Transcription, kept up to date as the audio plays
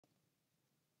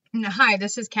Hi,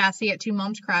 this is Cassie at Two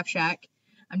Moms Craft Shack.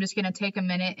 I'm just going to take a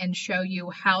minute and show you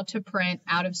how to print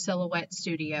out of Silhouette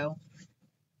Studio.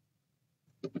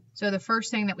 So the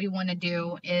first thing that we want to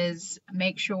do is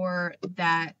make sure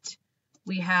that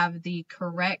we have the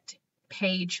correct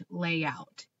page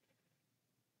layout.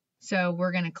 So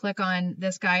we're going to click on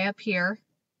this guy up here.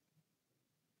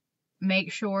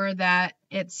 Make sure that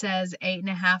it says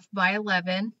 8.5 by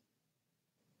 11.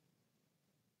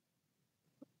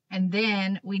 And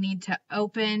then we need to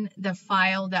open the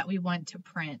file that we want to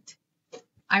print.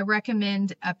 I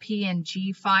recommend a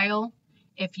PNG file.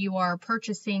 If you are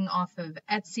purchasing off of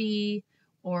Etsy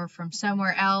or from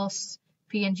somewhere else,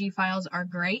 PNG files are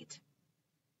great.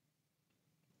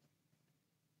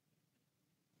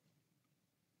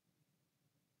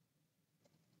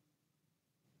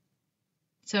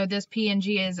 So this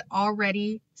PNG is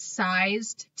already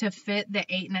sized to fit the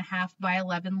 8.5 by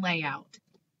 11 layout.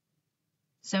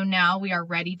 So now we are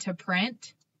ready to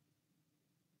print.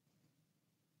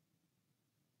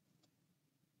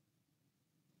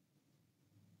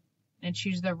 And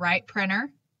choose the right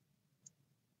printer.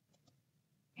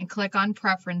 And click on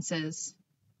Preferences.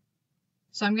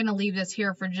 So I'm going to leave this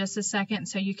here for just a second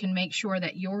so you can make sure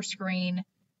that your screen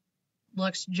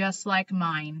looks just like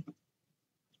mine.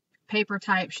 Paper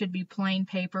type should be plain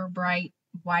paper, bright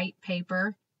white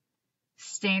paper,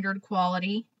 standard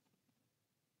quality.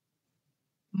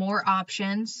 More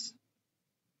options.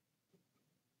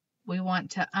 We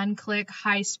want to unclick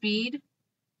high speed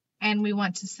and we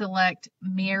want to select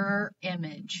mirror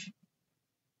image.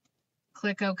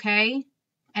 Click OK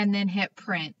and then hit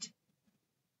print.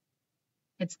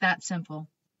 It's that simple.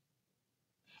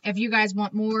 If you guys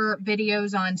want more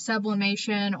videos on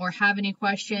sublimation or have any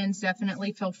questions,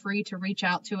 definitely feel free to reach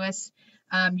out to us.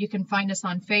 You can find us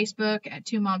on Facebook at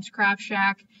Two Moms Craft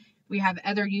Shack. We have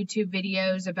other YouTube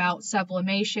videos about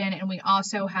sublimation, and we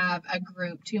also have a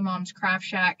group, Two Moms Craft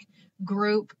Shack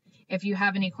group. If you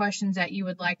have any questions that you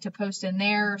would like to post in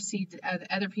there, see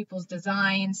other people's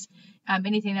designs,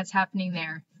 anything that's happening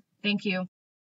there. Thank you.